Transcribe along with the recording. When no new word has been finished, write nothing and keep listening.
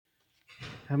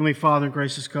Heavenly Father,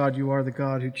 gracious God, you are the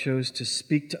God who chose to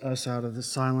speak to us out of the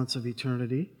silence of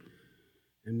eternity.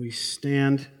 And we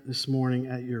stand this morning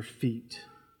at your feet.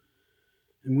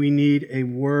 And we need a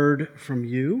word from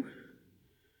you.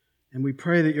 And we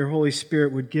pray that your Holy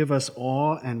Spirit would give us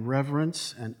awe and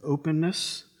reverence and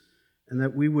openness, and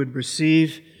that we would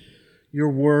receive your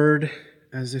word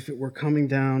as if it were coming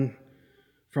down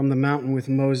from the mountain with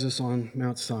Moses on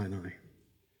Mount Sinai.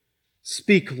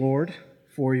 Speak, Lord,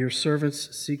 for your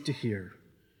servants seek to hear.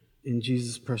 In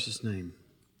Jesus' precious name,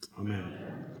 amen.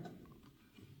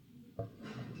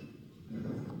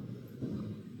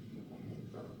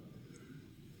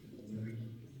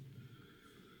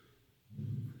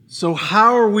 So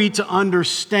how are we to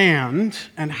understand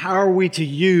and how are we to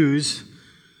use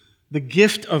the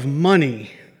gift of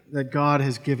money that God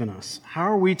has given us? How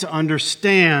are we to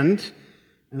understand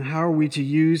and how are we to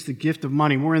use the gift of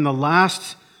money? We're in the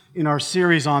last in our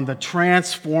series on the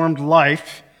transformed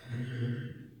life.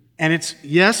 And it's,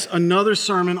 yes, another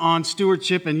sermon on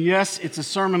stewardship, and yes, it's a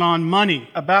sermon on money,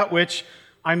 about which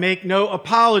I make no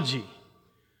apology.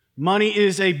 Money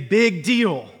is a big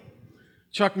deal.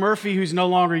 Chuck Murphy, who's no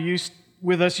longer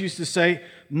with us, used to say,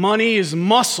 money is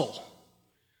muscle.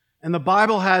 And the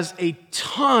Bible has a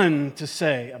ton to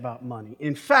say about money.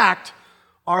 In fact,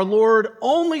 our Lord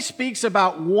only speaks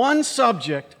about one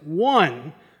subject,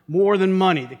 more than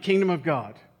money, the kingdom of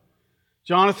God.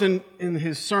 Jonathan, in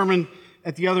his sermon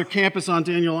at the other campus on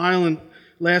Daniel Island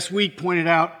last week, pointed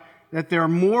out that there are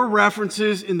more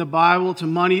references in the Bible to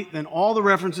money than all the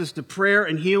references to prayer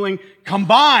and healing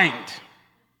combined.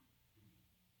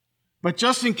 But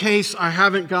just in case I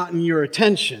haven't gotten your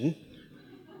attention,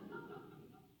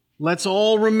 let's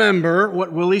all remember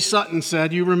what Willie Sutton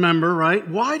said. You remember, right?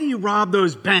 Why do you rob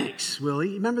those banks, Willie?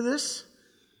 You remember this?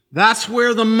 That's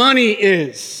where the money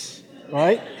is,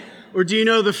 right? Or do you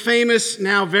know the famous,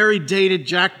 now very dated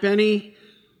Jack Benny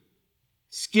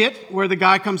skit where the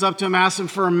guy comes up to him, asks him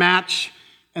for a match,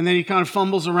 and then he kind of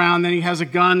fumbles around, then he has a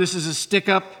gun. This is a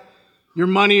stick-up, your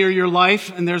money or your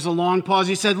life, and there's a long pause.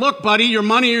 He said, look, buddy, your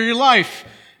money or your life.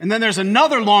 And then there's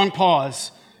another long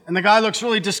pause, and the guy looks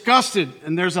really disgusted,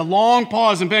 and there's a long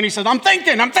pause, and Benny says, I'm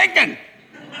thinking.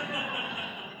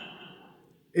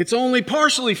 It's only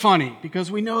partially funny because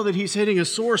we know that he's hitting a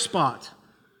sore spot.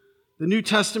 The New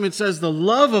Testament says the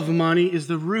love of money is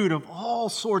the root of all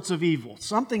sorts of evil.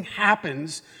 Something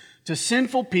happens to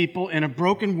sinful people in a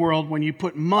broken world when you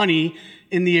put money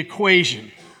in the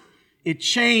equation. It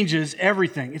changes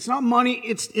everything. It's not money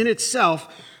it's in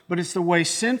itself, but it's the way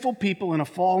sinful people in a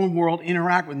fallen world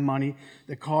interact with money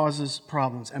that causes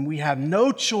problems. And we have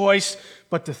no choice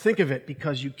but to think of it,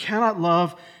 because you cannot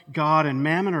love God and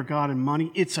mammon or God and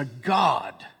money. It's a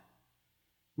God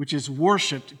which is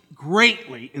worshipped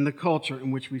greatly in the culture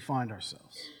in which we find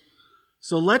ourselves.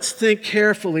 So let's think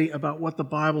carefully about what the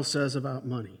Bible says about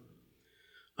money.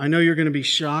 I know you're going to be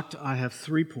shocked. I have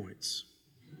 3 points.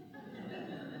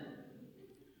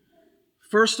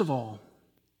 First of all,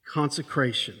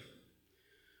 consecration.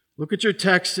 Look at your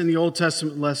text in the Old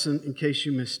Testament lesson in case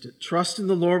you missed it. Trust in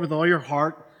the Lord with all your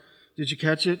heart. Did you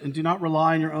catch it? And do not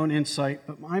rely on your own insight.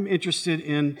 But I'm interested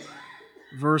in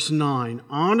verse 9.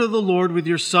 Honor the Lord with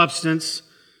your substance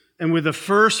and with the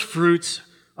first fruits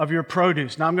of your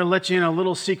produce. Now I'm going to let you in a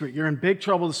little secret. You're in big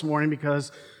trouble this morning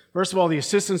because, first of all, the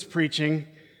assistant's preaching,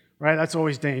 right? That's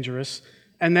always dangerous.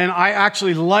 And then I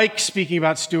actually like speaking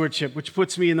about stewardship, which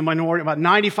puts me in the minority. About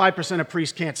 95% of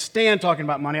priests can't stand talking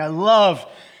about money. I love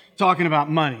talking about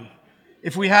money.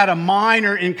 If we had a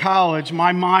minor in college,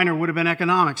 my minor would have been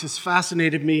economics. It's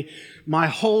fascinated me my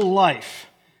whole life.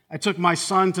 I took my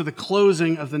son to the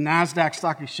closing of the NASDAQ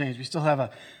stock exchange. We still have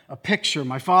a picture.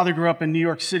 My father grew up in New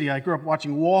York City. I grew up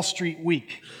watching Wall Street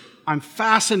Week. I'm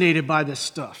fascinated by this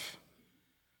stuff.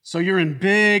 So you're in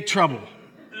big trouble.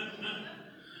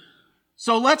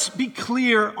 So let's be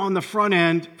clear on the front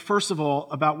end, first of all,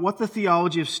 about what the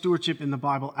theology of stewardship in the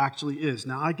Bible actually is.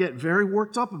 Now, I get very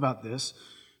worked up about this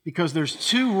because there's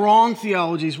 2 wrong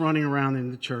theologies running around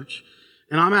in the church,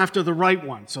 and I'm after the right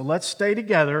one. So let's stay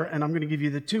together, and I'm going to give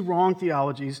you the 2 wrong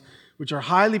theologies, which are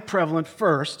highly prevalent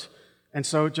first. And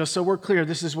so just so we're clear,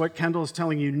 this is what Kendall is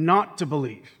telling you not to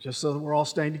believe, just so that we're all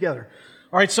staying together.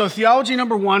 All right, so theology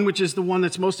number 1, which is the one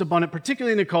that's most abundant,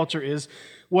 particularly in the culture, is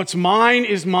what's mine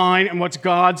is mine and what's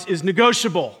God's is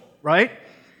negotiable, right?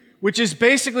 Which is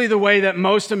basically the way that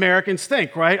most Americans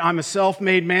think, right? I'm a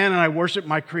self-made man and I worship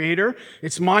my Creator.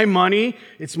 It's my money.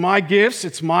 It's my gifts.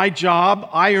 It's my job.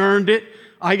 I earned it.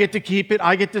 I get to keep it.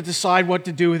 I get to decide what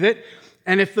to do with it.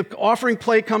 And if the offering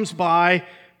plate comes by,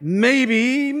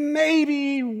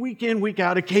 maybe week in, week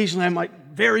out, occasionally I might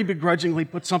very begrudgingly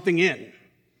put something in.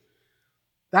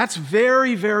 That's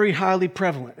very, very highly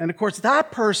prevalent. And of course,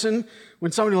 that person,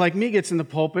 when somebody like me gets in the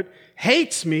pulpit,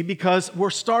 hates me because we're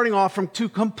starting off from two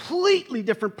completely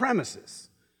different premises.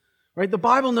 Right? The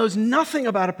Bible knows nothing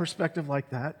about a perspective like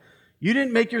that. You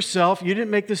didn't make yourself, you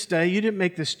didn't make this day, you didn't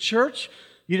make this church,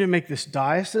 you didn't make this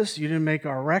diocese, you didn't make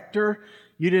our rector,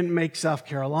 you didn't make South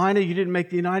Carolina, you didn't make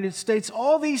the United States.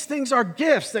 All these things are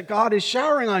gifts that God is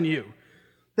showering on you,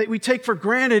 that we take for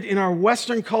granted in our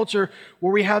Western culture,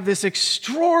 where we have this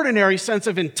extraordinary sense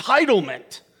of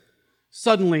entitlement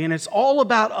suddenly, and it's all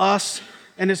about us,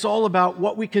 and it's all about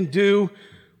what we can do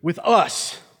with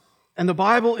us. And the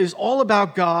Bible is all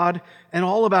about God and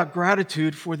all about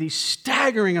gratitude for the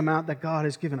staggering amount that God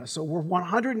has given us. So we're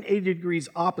 180 degrees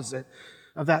opposite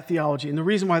of that theology. And the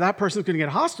reason why that person's going to get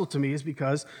hostile to me is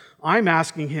because I'm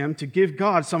asking him to give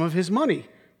God some of his money,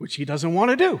 which he doesn't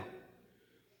want to do.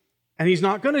 And he's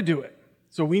not going to do it.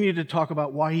 So we need to talk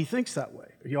about why he thinks that way.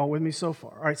 Are you all with me so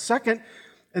far? All right, second,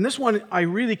 and this one I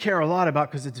really care a lot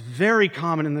about because it's very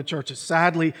common in the churches,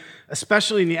 sadly,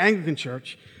 especially in the Anglican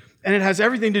church, and it has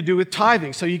everything to do with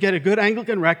tithing. So you get a good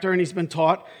Anglican rector, and he's been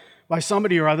taught by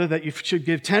somebody or other that you should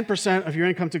give 10% of your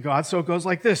income to God. So it goes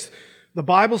like this. The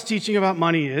Bible's teaching about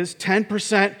money is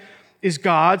 10% is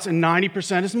God's and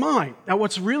 90% is mine. Now,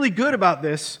 what's really good about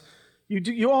this,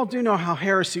 you all do know how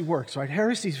heresy works, right?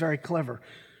 Heresy is very clever.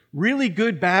 Really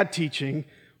good, bad teaching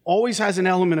always has an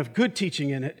element of good teaching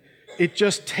in it. It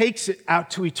just takes it out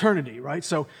to eternity, right?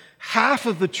 So half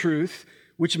of the truth,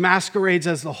 which masquerades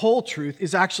as the whole truth,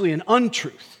 is actually an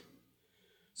untruth.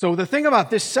 So the thing about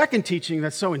this second teaching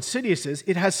that's so insidious is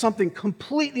it has something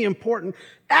completely important,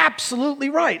 absolutely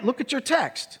right. Look at your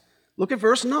text. Look at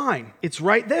verse 9. It's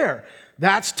right there.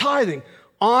 That's tithing.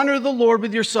 Honor the Lord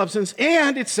with your substance,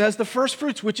 and it says the first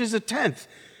fruits, which is a tenth.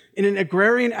 In an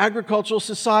agrarian agricultural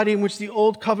society in which the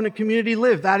old covenant community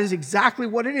lived, that is exactly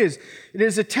what it is. It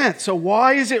is a tenth. So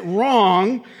why is it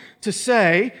wrong to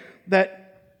say that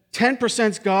 10%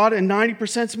 is God and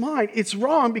 90% is mine? It's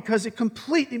wrong because it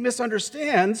completely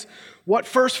misunderstands what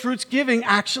first fruits giving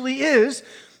actually is,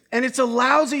 and it's a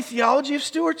lousy theology of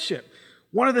stewardship.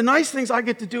 One of the nice things I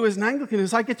get to do as an Anglican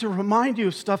is I get to remind you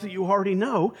of stuff that you already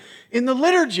know in the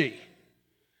liturgy,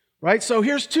 right? So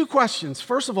here's two questions.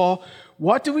 First of all,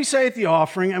 what do we say at the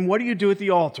offering, and what do you do at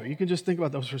the altar? You can just think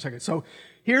about those for a second. So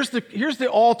here's the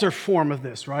altar form of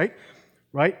this, right?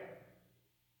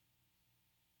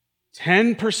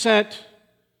 10%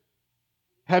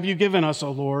 have you given us,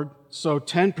 O Lord, so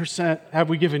 10% have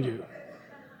we given you.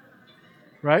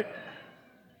 Right?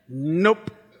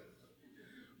 Nope.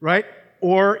 Right?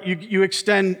 Or you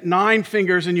extend 9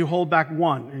 fingers and you hold back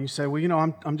 1, and you say,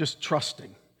 well, I'm just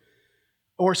trusting.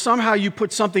 Or somehow you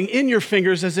put something in your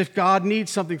fingers as if God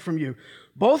needs something from you.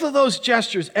 Both of those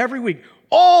gestures every week,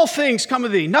 all things come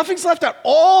of thee. Nothing's left out.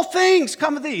 All things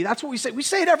come of thee. That's what we say. We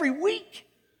say it every week.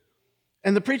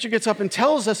 And the preacher gets up and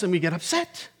tells us, and we get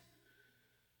upset.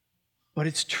 But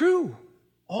it's true.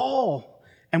 All.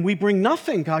 And we bring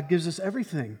nothing. God gives us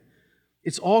everything.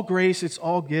 It's all grace. It's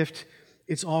all gift.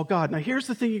 It's all God. Now, here's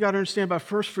the thing you got to understand about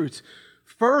first fruits.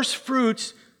 First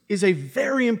fruits is a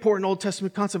very important Old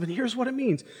Testament concept, and here's what it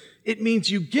means. It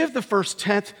means you give the first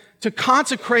tenth to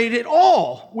consecrate it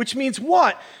all, which means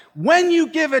what? When you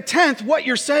give a tenth, what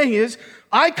you're saying is,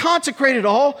 I consecrate it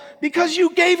all because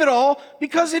you gave it all,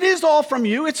 because it is all from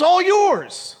you. It's all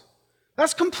yours.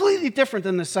 That's completely different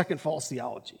than the second false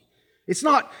theology. It's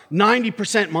not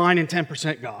 90% mine and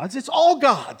 10% God's. It's all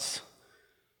God's.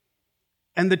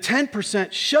 And the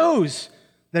 10% shows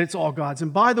that it's all God's.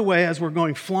 And by the way, as we're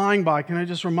going flying by, can I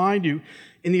just remind you,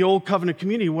 in the Old Covenant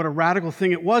community, what a radical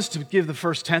thing it was to give the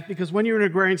first tenth, because when you're in an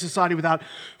agrarian society without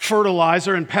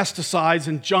fertilizer and pesticides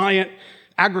and giant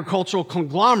agricultural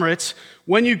conglomerates,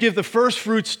 when you give the first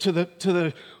fruits to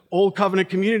the Old Covenant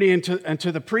community and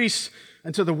to the priests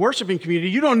and to the worshiping community,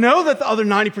 you don't know that the other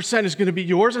 90% is going to be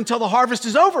yours until the harvest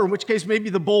is over, in which case maybe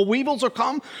the boll weevils will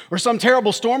come or some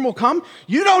terrible storm will come.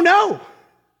 You don't know.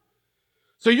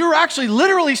 So you're actually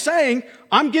literally saying,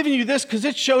 I'm giving you this because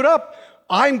it showed up,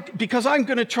 because I'm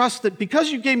going to trust that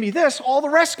because you gave me this, all the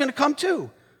rest is going to come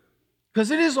too. Because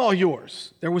it is all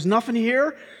yours. There was nothing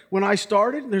here when I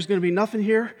started. There's going to be nothing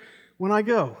here when I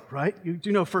go, right? You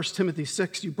do know 1 Timothy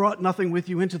 6, you brought nothing with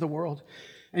you into the world,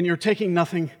 and you're taking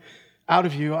nothing out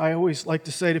of you. I always like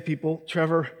to say to people,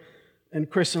 Trevor and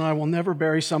Chris and I will never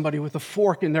bury somebody with a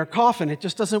fork in their coffin. It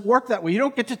just doesn't work that way. You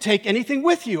don't get to take anything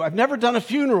with you. I've never done a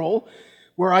funeral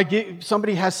where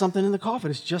somebody has something in the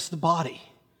coffin. It's just the body.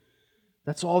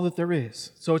 That's all that there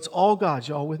is. So it's all God's.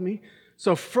 Y'all with me?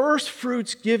 So first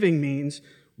fruits giving means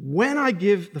when I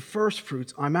give the first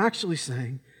fruits, I'm actually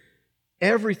saying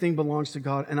everything belongs to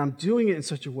God, and I'm doing it in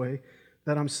such a way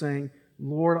that I'm saying,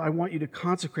 Lord, I want you to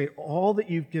consecrate all that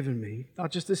you've given me,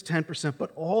 not just this 10%,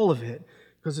 but all of it,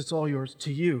 because it's all yours,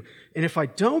 to you. And if I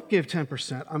don't give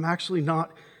 10%, I'm actually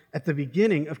not at the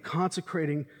beginning of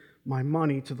consecrating my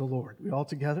money to the Lord. We all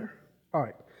together? All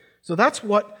right. So that's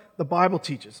what the Bible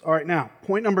teaches. All right, now,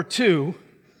 point number 2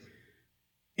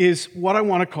 is what I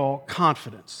want to call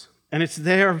confidence. And it's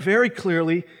there very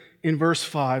clearly in verse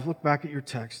 5. Look back at your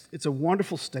text. It's a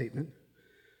wonderful statement.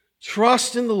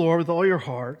 Trust in the Lord with all your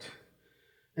heart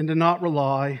and do not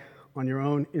rely on your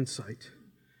own insight.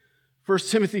 1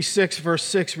 Timothy 6, verse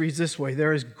 6 reads this way: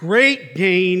 there is great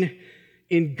gain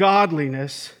in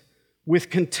godliness with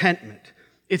contentment.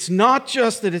 It's not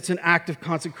just that it's an act of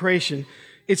consecration,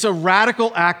 it's a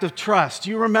radical act of trust. Do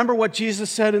you remember what Jesus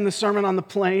said in the Sermon on the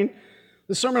Plain?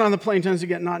 The Sermon on the Plain tends to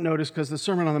get not noticed because the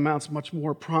Sermon on the Mount is much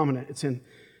more prominent. It's in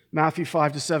Matthew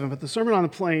 5-7, but the Sermon on the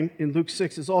Plain in Luke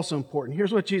 6 is also important.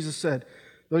 Here's what Jesus said.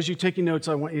 Those of you taking notes,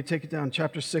 I want you to take it down.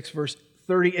 Chapter 6, verse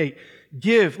 38.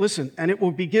 Give, listen, and it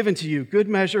will be given to you. Good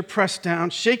measure, pressed down,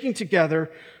 shaking together,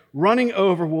 running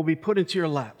over, will be put into your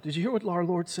lap. Did you hear what our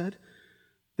Lord said?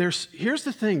 Here's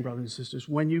the thing, brothers and sisters.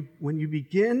 When you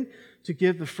begin to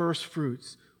give the first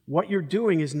fruits, what you're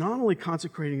doing is not only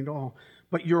consecrating it all,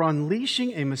 but you're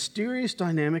unleashing a mysterious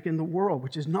dynamic in the world,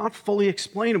 which is not fully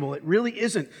explainable. It really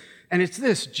isn't. And it's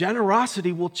this: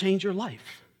 generosity will change your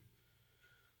life.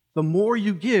 The more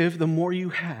you give, the more you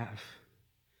have.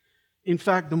 In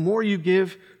fact, the more you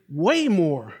give, way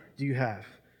more do you have.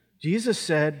 Jesus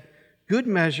said, good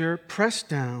measure, pressed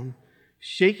down,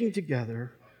 shaking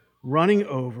together, running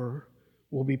over,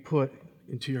 will be put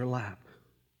into your lap.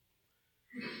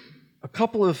 A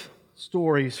couple of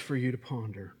stories for you to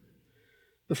ponder.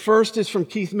 The first is from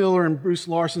Keith Miller and Bruce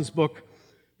Larson's book,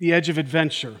 The Edge of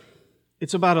Adventure.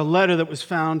 It's about a letter that was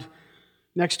found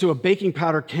next to a baking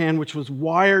powder can, which was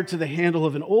wired to the handle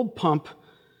of an old pump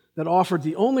that offered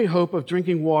the only hope of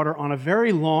drinking water on a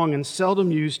very long and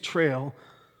seldom used trail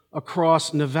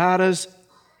across Nevada's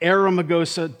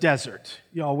Aramgosa Desert.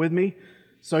 Y'all with me?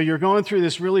 So you're going through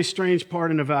this really strange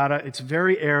part of Nevada. It's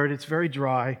very arid, it's very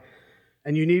dry,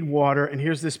 and you need water, and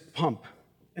here's this pump.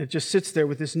 And it just sits there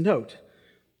with this note.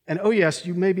 And oh yes,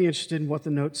 you may be interested in what the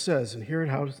note says, and here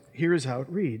is how it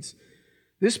reads.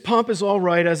 This pump is all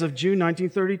right as of June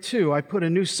 1932. I put a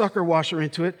new sucker washer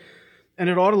into it, and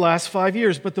it ought to last 5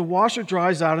 years, but the washer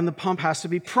dries out and the pump has to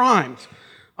be primed.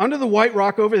 Under the white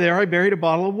rock over there, I buried a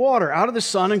bottle of water, out of the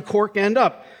sun and cork end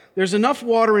up. There's enough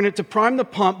water in it to prime the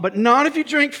pump, but not if you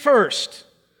drink first.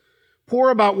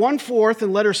 Pour about 1/4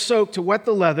 and let her soak to wet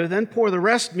the leather, then pour the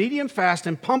rest medium fast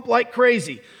and pump like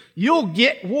crazy. You'll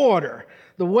get water.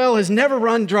 The well has never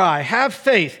run dry. Have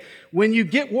faith. When you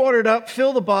get watered up,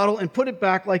 fill the bottle and put it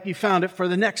back like you found it for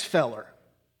the next feller.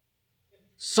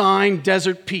 Signed,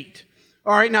 Desert Pete.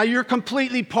 All right, now you're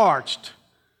completely parched,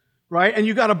 right? And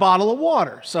you got a bottle of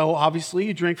water. So obviously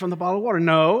you drink from the bottle of water.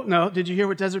 No. Did you hear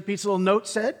what Desert Pete's little note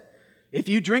said? If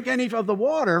you drink any of the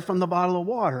water from the bottle of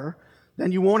water,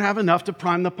 then you won't have enough to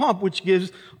prime the pump, which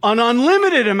gives an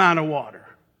unlimited amount of water.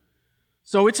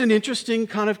 So it's an interesting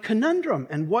kind of conundrum.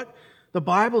 And what the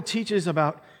Bible teaches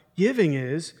about giving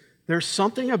is there's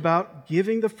something about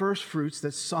giving the first fruits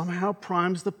that somehow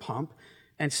primes the pump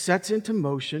and sets into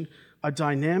motion a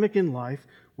dynamic in life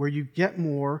where you get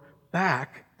more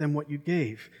back than what you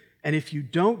gave. And if you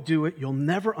don't do it, you'll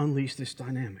never unleash this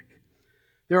dynamic.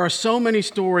 There are so many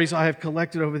stories I have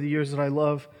collected over the years that I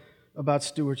love about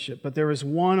stewardship, but there is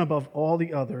one above all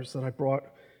the others that I brought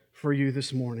for you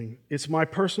this morning. It's my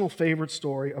personal favorite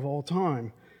story of all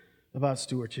time about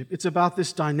stewardship. It's about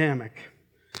this dynamic.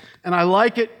 And I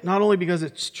like it not only because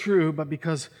it's true, but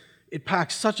because it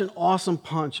packs such an awesome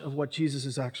punch of what Jesus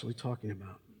is actually talking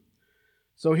about.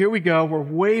 So here we go. We're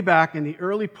way back in the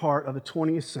early part of the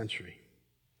 20th century.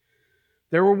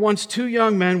 There were once two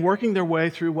young men working their way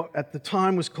through what at the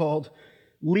time was called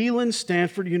Leland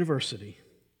Stanford University.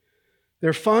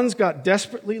 Their funds got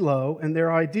desperately low, and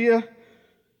their idea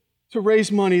to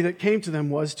raise money that came to them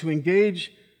was to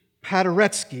engage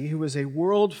Paderewski, who was a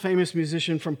world-famous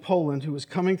musician from Poland who was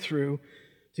coming through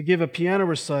to give a piano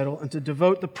recital and to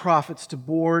devote the profits to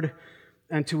board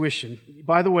and tuition.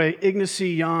 By the way,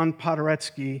 Ignacy Jan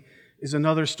Paderewski is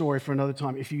another story for another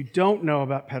time. If you don't know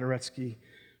about Paderewski,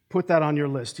 put that on your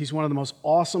list. He's one of the most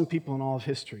awesome people in all of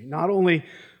history. Not only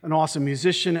an awesome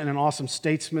musician and an awesome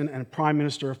statesman and a prime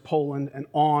minister of Poland and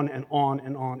on and on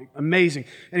and on. Amazing.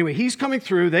 Anyway, he's coming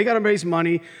through. They got to raise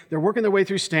money. They're working their way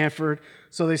through Stanford.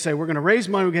 So they say, we're going to raise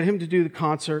money. We'll get him to do the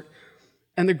concert.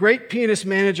 And the great pianist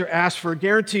manager asked for a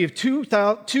guarantee of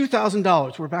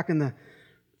 $2,000. We're back in the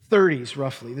 30s,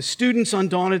 roughly. The students,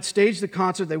 undaunted, staged the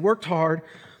concert. They worked hard.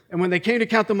 And when they came to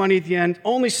count the money at the end,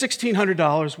 only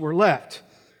 $1,600 were left.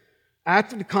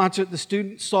 After the concert, the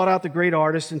students sought out the great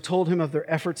artist and told him of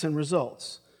their efforts and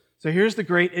results. So here's the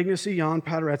great Ignacy Jan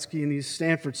Paderewski and these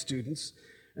Stanford students,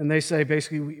 and they say,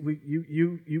 basically,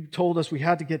 you told us we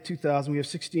had to get 2,000, we have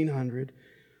 1,600.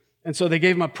 And so they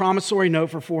gave him a promissory note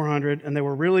for 400, and they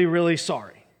were really, really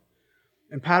sorry.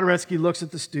 And Paderewski looks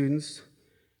at the students,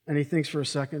 and he thinks for a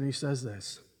second, and he says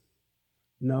this,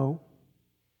 "No,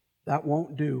 that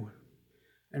won't do."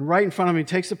 And right in front of him, he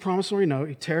takes the promissory note,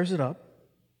 he tears it up,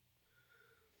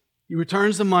 he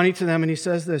returns the money to them, and he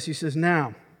says this, he says,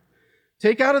 "Now,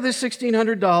 take out of this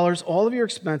 $1,600 all of your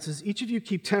expenses. Each of you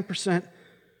keep 10%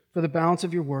 for the balance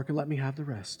of your work, and let me have the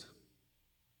rest."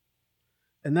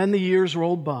 And then the years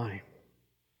rolled by,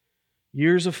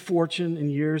 years of fortune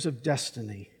and years of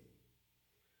destiny.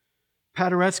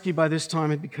 Paderewski by this time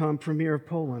had become premier of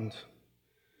Poland.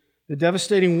 The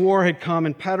devastating war had come,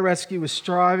 and Paderewski was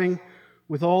striving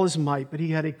with all his might, but he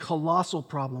had a colossal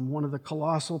problem, one of the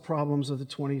colossal problems of the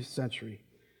 20th century,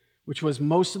 which was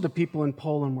most of the people in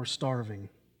Poland were starving.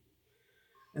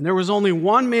 And there was only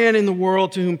one man in the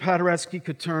world to whom Paderewski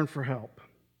could turn for help.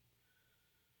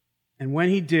 And when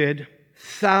he did,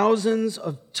 thousands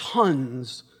of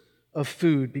tons of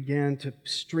food began to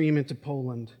stream into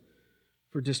Poland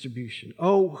for distribution.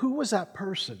 Oh, who was that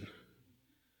person?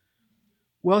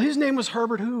 Well, his name was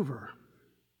Herbert Hoover,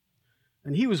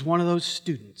 and he was one of those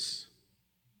students.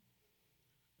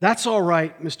 "That's all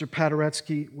right, Mr.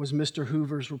 Paderewski," was Mr.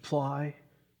 Hoover's reply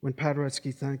when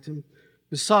Paderewski thanked him.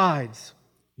 "Besides,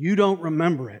 you don't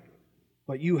remember it,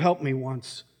 but you helped me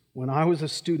once when I was a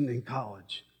student in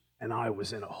college and I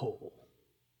was in a hole."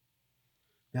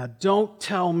 Now, don't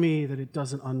tell me that it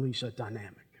doesn't unleash a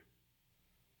dynamic.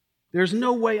 There's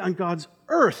no way on God's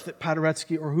earth that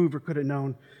Paderewski or Hoover could have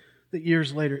known that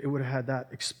years later it would have had that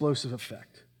explosive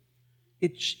effect.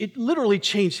 It literally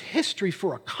changed history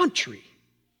for a country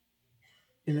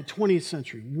in the 20th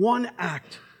century. One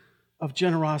act of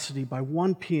generosity by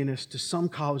one pianist to some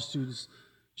college students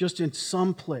just in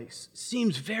some place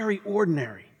seems very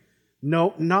ordinary.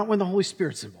 No, not when the Holy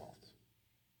Spirit's involved.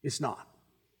 It's not.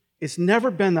 It's never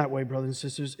been that way, brothers and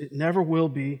sisters. It never will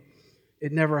be.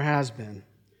 It never has been.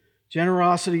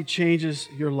 Generosity changes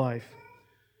your life.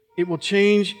 It will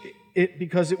change it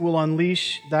because it will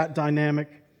unleash that dynamic.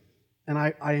 And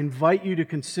I invite you to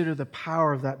consider the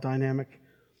power of that dynamic.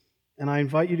 And I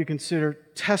invite you to consider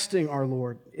testing our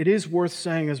Lord. It is worth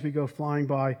saying as we go flying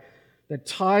by that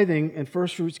tithing and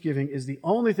first fruits giving is the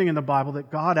only thing in the Bible that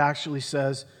God actually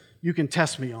says you can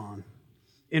test me on.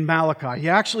 In Malachi, he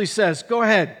actually says, "Go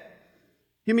ahead.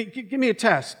 Give me a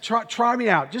test. Try me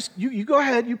out. Just you go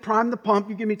ahead, you prime the pump,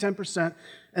 you give me 10%,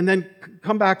 and then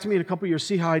come back to me in a couple of years,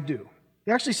 see how I do."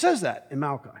 He actually says that in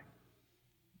Malachi.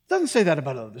 Doesn't say that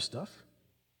about other stuff.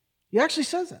 He actually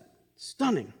says that.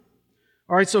 Stunning.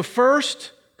 All right, so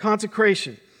first,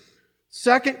 consecration.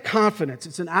 Second, confidence.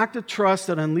 It's an act of trust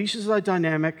that unleashes a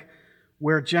dynamic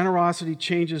where generosity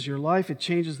changes your life, it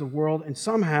changes the world, and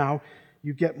somehow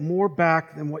you get more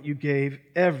back than what you gave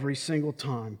every single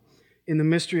time in the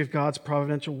mystery of God's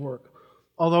providential work.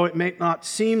 Although it may not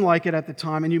seem like it at the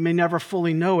time, and you may never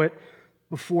fully know it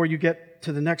before you get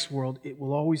to the next world, it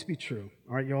will always be true.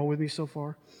 All right, you all with me so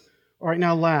far? All right,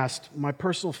 now last, my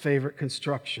personal favorite,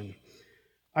 construction.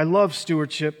 I love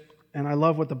stewardship, and I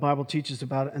love what the Bible teaches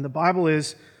about it. And the Bible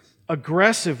is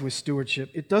aggressive with stewardship.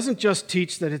 It doesn't just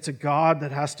teach that it's a God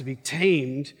that has to be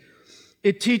tamed.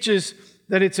 It teaches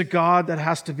that it's a God that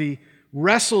has to be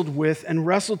wrestled with and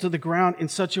wrestled to the ground in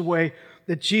such a way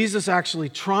that Jesus actually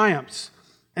triumphs.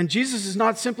 And Jesus is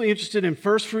not simply interested in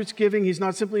first fruits giving. He's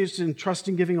not simply interested in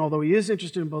trusting giving, although he is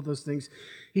interested in both those things.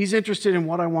 He's interested in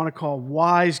what I want to call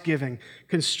wise giving,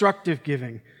 constructive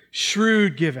giving,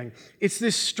 shrewd giving. It's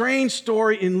this strange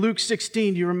story in Luke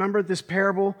 16. Do you remember this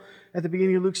parable at the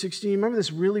beginning of Luke 16? Remember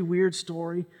this really weird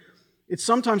story? It's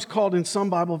sometimes called in some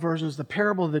Bible versions the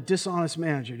parable of the dishonest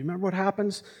manager. Do you remember what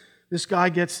happens? This guy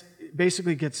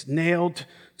basically gets nailed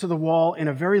to the wall in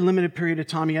a very limited period of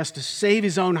time. He has to save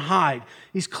his own hide.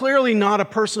 He's clearly not a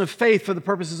person of faith for the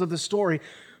purposes of the story.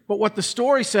 But what the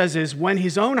story says is when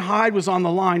his own hide was on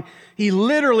the line, he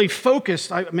literally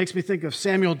focused. It makes me think of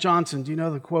Samuel Johnson. Do you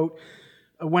know the quote?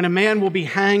 "When a man will be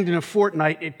hanged in a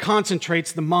fortnight, it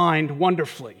concentrates the mind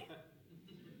wonderfully."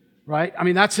 Right? I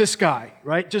mean, that's this guy,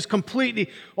 right? Just completely,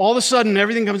 all of a sudden,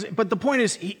 everything comes. But the point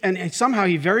is, somehow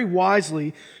he very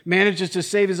wisely manages to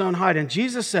save his own hide. And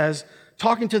Jesus says,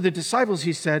 talking to the disciples,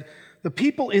 he said, the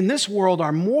people in this world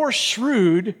are more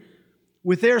shrewd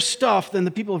with their stuff than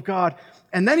the people of God.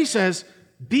 And then he says,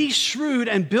 be shrewd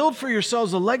and build for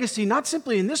yourselves a legacy, not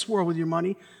simply in this world with your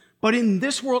money, but in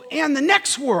this world and the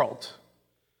next world.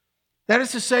 That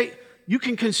is to say, you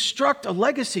can construct a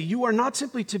legacy. You are not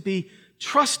simply to be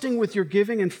trusting with your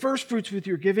giving and first fruits with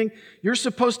your giving. You're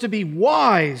supposed to be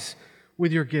wise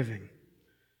with your giving.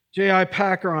 J.I.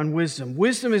 Packer on wisdom.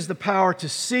 Wisdom is the power to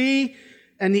see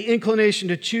and the inclination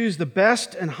to choose the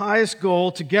best and highest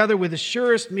goal together with the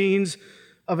surest means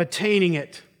of attaining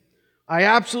it. I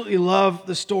absolutely love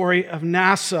the story of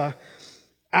NASA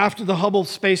after the Hubble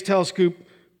Space Telescope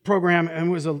program, and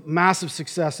it was a massive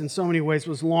success in so many ways,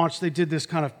 was launched. They did this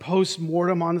kind of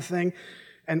post-mortem on the thing.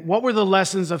 And what were the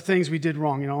lessons of things we did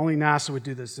wrong? Only NASA would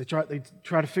do this. They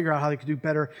try to figure out how they could do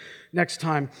better next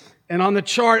time. And on the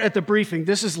chart at the briefing,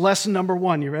 this is lesson number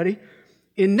 1. You ready?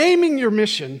 In naming your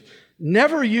mission,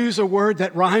 never use a word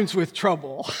that rhymes with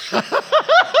trouble.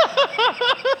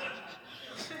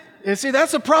 And see,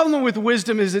 that's the problem with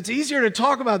wisdom, is it's easier to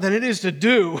talk about than it is to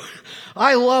do.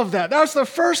 I love that. That's the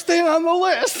first thing on the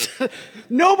list.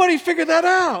 Nobody figured that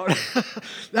out.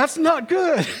 That's not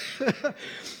good.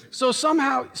 So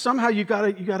somehow you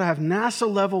gotta have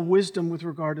NASA level wisdom with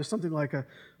regard to something like a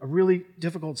really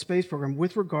difficult space program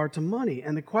with regard to money.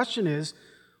 And the question is,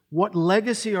 what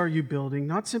legacy are you building,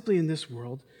 not simply in this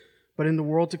world, but in the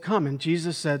world to come? And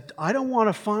Jesus said, I don't want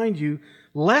to find you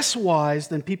less wise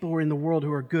than people who are in the world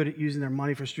who are good at using their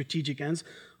money for strategic ends.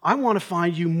 I want to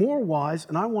find you more wise,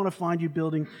 and I want to find you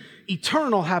building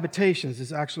eternal habitations,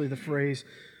 is actually the phrase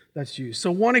that's used.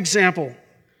 So one example,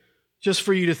 just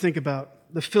for you to think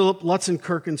about, the Philip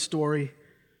Lutzenkirchen story,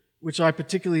 which I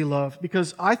particularly love,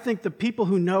 because I think the people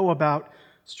who know about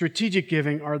strategic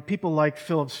giving are people like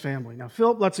Philip's family. Now,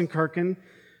 Philip Lutzenkirchen,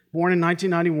 born in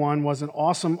 1991, was an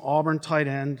awesome Auburn tight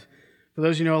end. For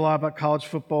those who know a lot about college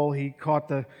football, he caught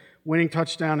the winning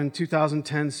touchdown in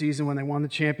 2010 season when they won the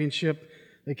championship.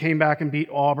 They came back and beat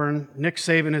Auburn. Nick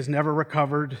Saban has never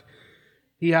recovered.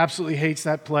 He absolutely hates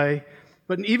that play.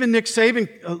 But even Nick Saban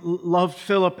loved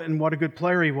Philip and what a good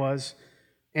player he was.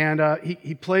 And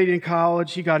he played in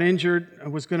college. He got injured,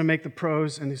 was going to make the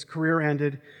pros, and his career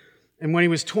ended. And when he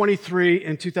was 23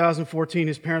 in 2014,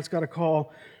 his parents got a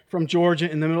call from Georgia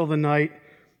in the middle of the night,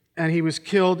 and he was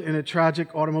killed in a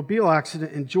tragic automobile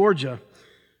accident in Georgia.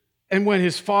 And when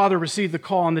his father received the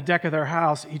call on the deck of their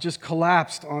house, he just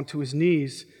collapsed onto his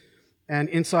knees. And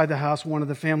inside the house, one of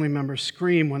the family members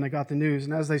screamed when they got the news.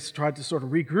 And as they tried to sort of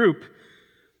regroup,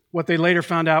 what they later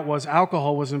found out was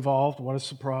alcohol was involved. What a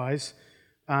surprise.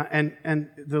 And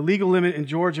the legal limit in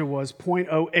Georgia was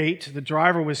 0.08. The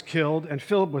driver was killed, and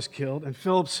Philip was killed, and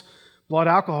Philip's blood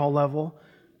alcohol level.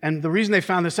 And the reason they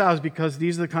found this out is because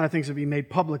these are the kind of things that be made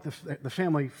public. The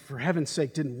family, for heaven's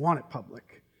sake, didn't want it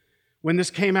public. When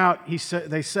this came out,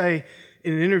 they say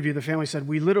in an interview, the family said,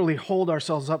 we literally hold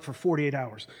ourselves up for 48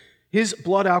 hours. His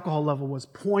blood alcohol level was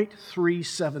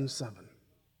 0.377.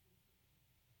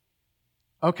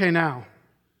 Okay, now,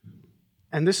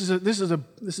 and this is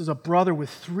a brother with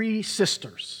 3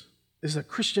 sisters. This is a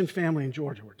Christian family in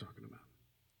Georgia we're talking about.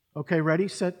 Okay, ready,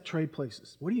 set, trade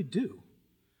places. What do you do?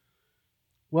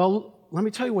 Well, let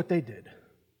me tell you what they did.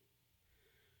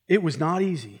 It was not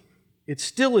easy. It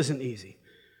still isn't easy.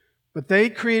 But they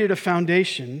created a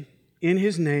foundation in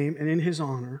his name and in his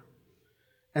honor.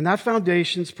 And that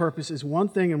foundation's purpose is one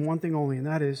thing and one thing only, and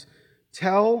that is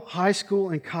tell high school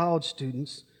and college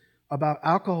students about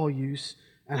alcohol use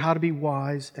and how to be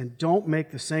wise, and don't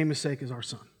make the same mistake as our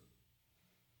son.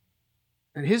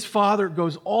 And his father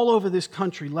goes all over this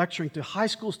country lecturing to high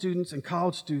school students and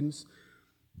college students,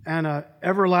 and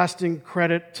everlasting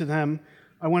credit to them.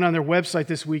 I went on their website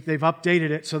this week. They've updated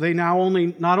it, so they now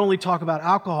not only talk about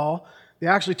alcohol, they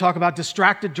actually talk about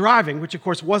distracted driving, which of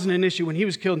course wasn't an issue when he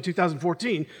was killed in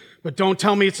 2014, but don't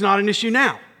tell me it's not an issue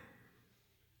now.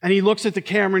 And he looks at the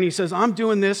camera and he says, I'm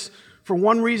doing this for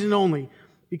one reason only,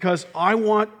 because I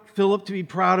want Philip to be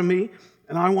proud of me,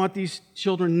 and I want these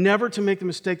children never to make the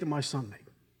mistake that my son made.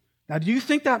 Now, do you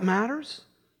think that matters?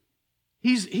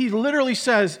 He literally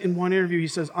says in one interview, he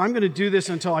says, I'm going to do this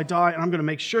until I die, and I'm going to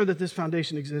make sure that this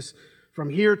foundation exists from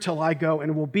here till I go,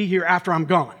 and it will be here after I'm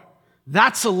gone.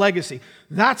 That's a legacy.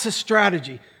 That's a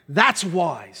strategy. That's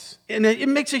wise. And it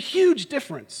makes a huge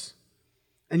difference.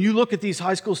 And you look at these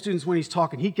high school students when he's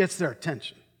talking, he gets their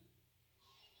attention.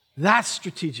 That's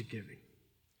strategic giving.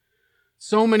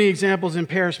 So many examples in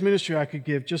parish ministry I could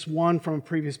give, just one from a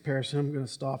previous parish, and I'm going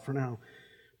to stop for now.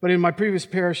 But in my previous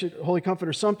parish at Holy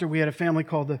Comforter Sumter, we had a family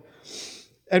called the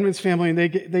Edmonds family, and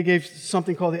they gave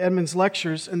something called the Edmonds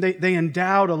Lectures, and they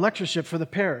endowed a lectureship for the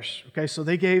parish. Okay, so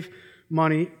they gave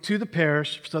money to the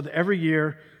parish so that every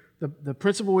year the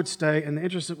principal would stay, and the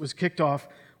interest that was kicked off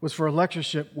was for a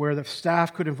lectureship where the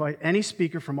staff could invite any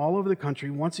speaker from all over the country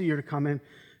once a year to come in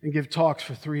and give talks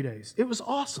for 3 days. It was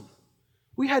awesome.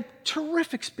 We had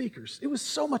terrific speakers. It was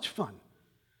so much fun.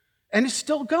 And it's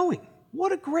still going.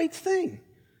 What a great thing.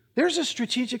 There's a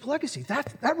strategic legacy.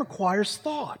 That requires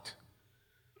thought.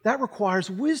 That requires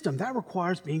wisdom. That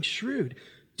requires being shrewd.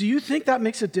 Do you think that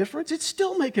makes a difference? It's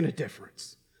still making a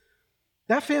difference.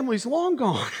 That family's long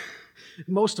gone,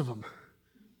 most of them.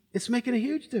 It's making a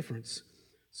huge difference.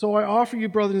 So I offer you,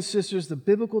 brothers and sisters, the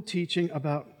biblical teaching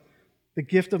about the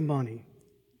gift of money.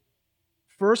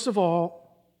 First of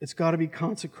all, it's got to be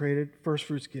consecrated, first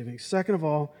fruits giving. Second of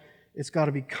all, it's got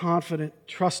to be confident,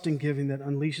 trusting giving that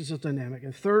unleashes a dynamic.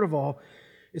 And third of all,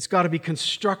 it's got to be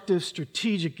constructive,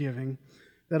 strategic giving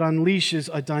that unleashes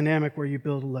a dynamic where you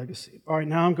build a legacy. All right,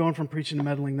 now I'm going from preaching to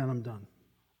meddling, then I'm done.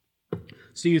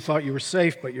 So you thought you were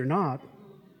safe, but you're not.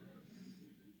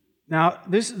 Now,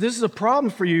 this is a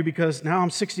problem for you because now I'm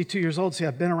 62 years old. See,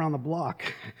 I've been around the block,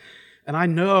 and I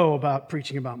know about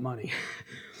preaching about money.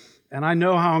 And I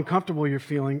know how uncomfortable you're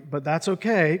feeling, but that's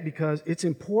okay because it's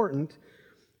important.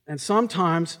 And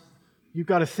sometimes you've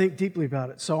got to think deeply about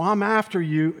it. So I'm after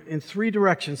you in 3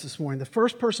 directions this morning. The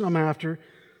first person I'm after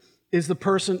is the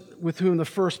person with whom the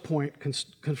first point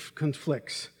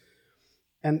conflicts.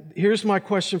 And here's my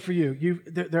question for you.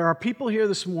 There are people here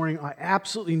this morning, I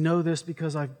absolutely know this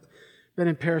because I've been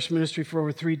in parish ministry for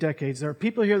over 3 decades. There are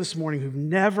people here this morning who've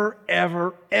never,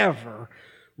 ever, ever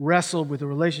wrestled with the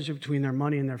relationship between their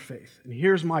money and their faith. And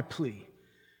here's my plea.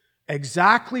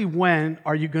 Exactly when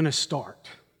are you going to start?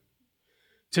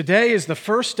 Today is the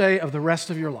first day of the rest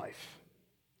of your life.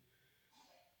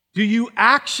 Do you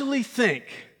actually think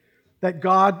that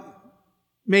God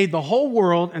made the whole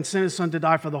world and sent His Son to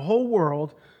die for the whole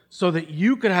world so that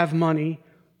you could have money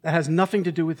that has nothing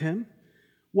to do with Him?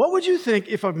 What would you think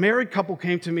if a married couple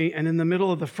came to me and in the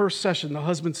middle of the first session, the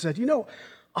husband said,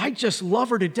 I just love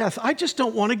her to death. I just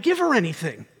don't want to give her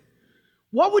anything.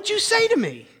 What would you say to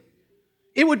me?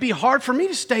 It would be hard for me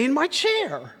to stay in my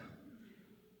chair.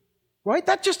 Right?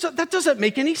 That doesn't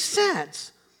make any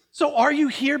sense. So are you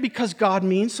here because God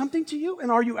means something to you? And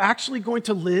are you actually going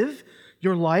to live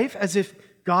your life as if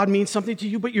God means something to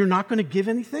you, but you're not going to give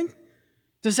anything?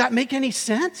 Does that make any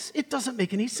sense? It doesn't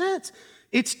make any sense.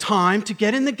 It's time to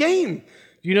get in the game.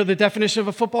 Do you know the definition of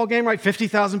a football game, right?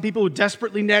 50,000 people who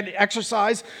desperately need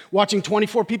exercise, watching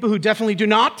 24 people who definitely do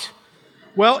not.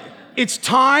 Well, it's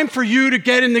time for you to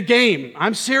get in the game.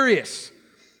 I'm serious.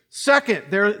 Second,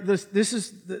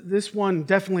 this one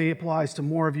definitely applies to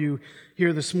more of you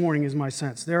here this morning, is my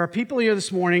sense. There are people here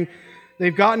this morning,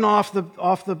 they've gotten off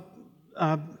the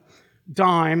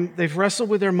dime, they've wrestled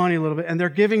with their money a little bit, and they're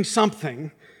giving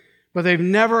something, but they've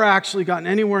never actually gotten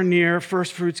anywhere near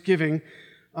first fruits giving,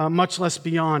 much less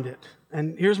beyond it.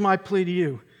 And here's my plea to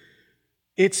you.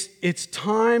 It's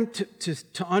time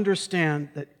to understand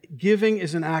that giving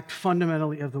is an act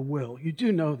fundamentally of the will. You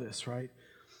do know this, right?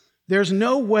 There's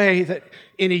no way that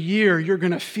in a year you're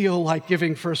going to feel like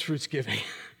giving first fruits giving.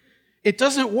 It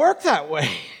doesn't work that way.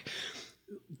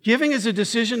 Giving is a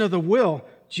decision of the will.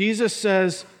 Jesus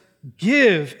says,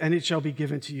 give and it shall be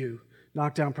given to you.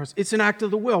 Knock down, press. It's an act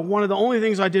of the will. One of the only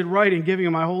things I did right in giving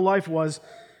in my whole life was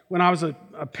when I was a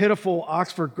pitiful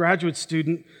Oxford graduate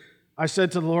student, I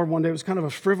said to the Lord one day, it was kind of a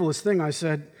frivolous thing. I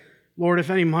said, Lord, if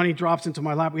any money drops into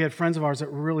my lap, we had friends of ours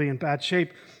that were really in bad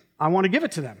shape, I want to give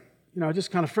it to them.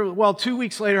 Just kind of frivolous. Well, 2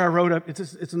 weeks later, I wrote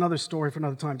it's another story for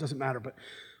another time, it doesn't matter, but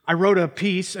I wrote a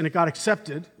piece and it got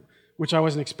accepted, which I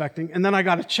wasn't expecting, and then I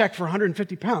got a check for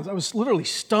 150 pounds. I was literally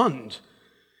stunned.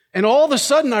 And all of a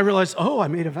sudden, I realized, I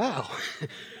made a vow.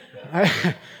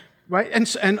 Right?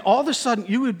 And all of a sudden,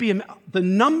 you would be the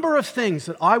number of things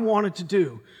that I wanted to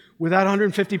do with that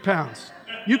 150 pounds.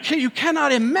 You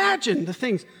cannot imagine the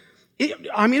things.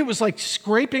 It was like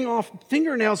scraping off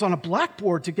fingernails on a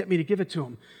blackboard to get me to give it to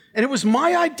him. And it was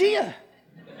my idea.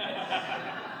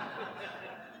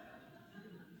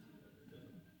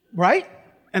 Right?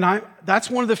 And that's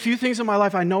one of the few things in my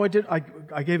life I know I did. I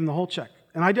gave him the whole check.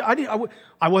 And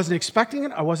I wasn't expecting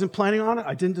it. I wasn't planning on it.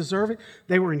 I didn't deserve it.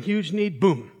 They were in huge need.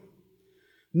 Boom.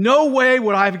 No way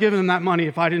would I have given them that money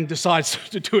if I didn't decide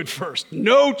to do it first.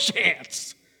 No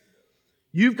chance.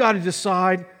 You've got to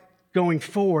decide going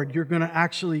forward, you're going to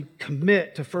actually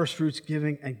commit to first fruits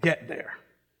giving and get there.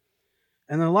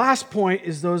 And the last point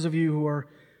is those of you who are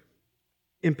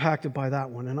impacted by that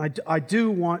one. And I do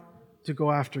want to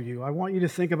go after you. I want you to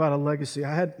think about a legacy.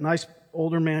 I had a nice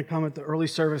older man come at the early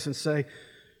service and say,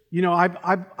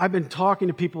 I've been talking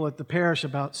to people at the parish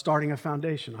about starting a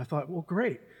foundation. I thought, well,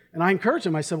 great. And I encouraged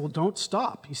him. I said, well, don't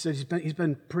stop. He said he's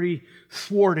been pretty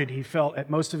thwarted, he felt, at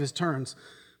most of his turns.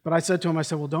 But I said to him,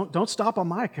 well, don't stop on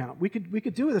my account. We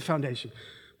could do with a foundation.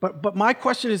 But my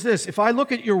question is this: if I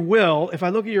look at your will, if I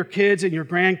look at your kids and your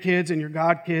grandkids and your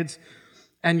godkids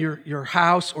and your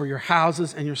house or your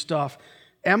houses and your stuff,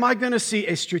 am I going to see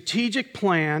a strategic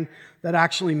plan that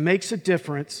actually makes a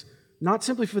difference, not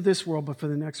simply for this world, but for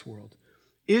the next world?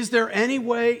 Is there any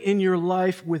way in your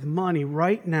life with money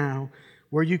right now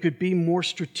where you could be more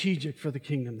strategic for the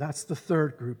kingdom? That's the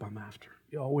third group I'm after.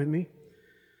 You all with me?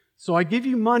 So I give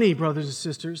you money, brothers and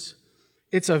sisters.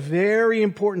 It's a very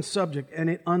important subject, and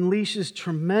it unleashes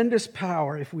tremendous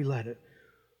power if we let it.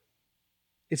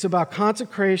 It's about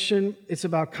consecration, it's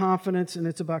about confidence, and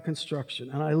it's about construction.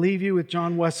 And I leave you with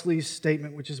John Wesley's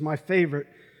statement, which is my favorite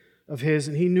of his,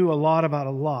 and he knew a lot about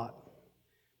a lot.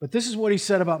 But this is what he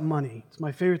said about money. It's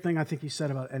my favorite thing I think he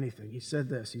said about anything. He said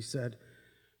this. He said,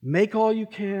 make all you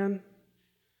can,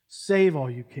 save all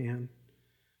you can,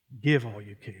 give all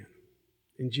you can.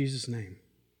 In Jesus' name,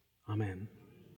 amen.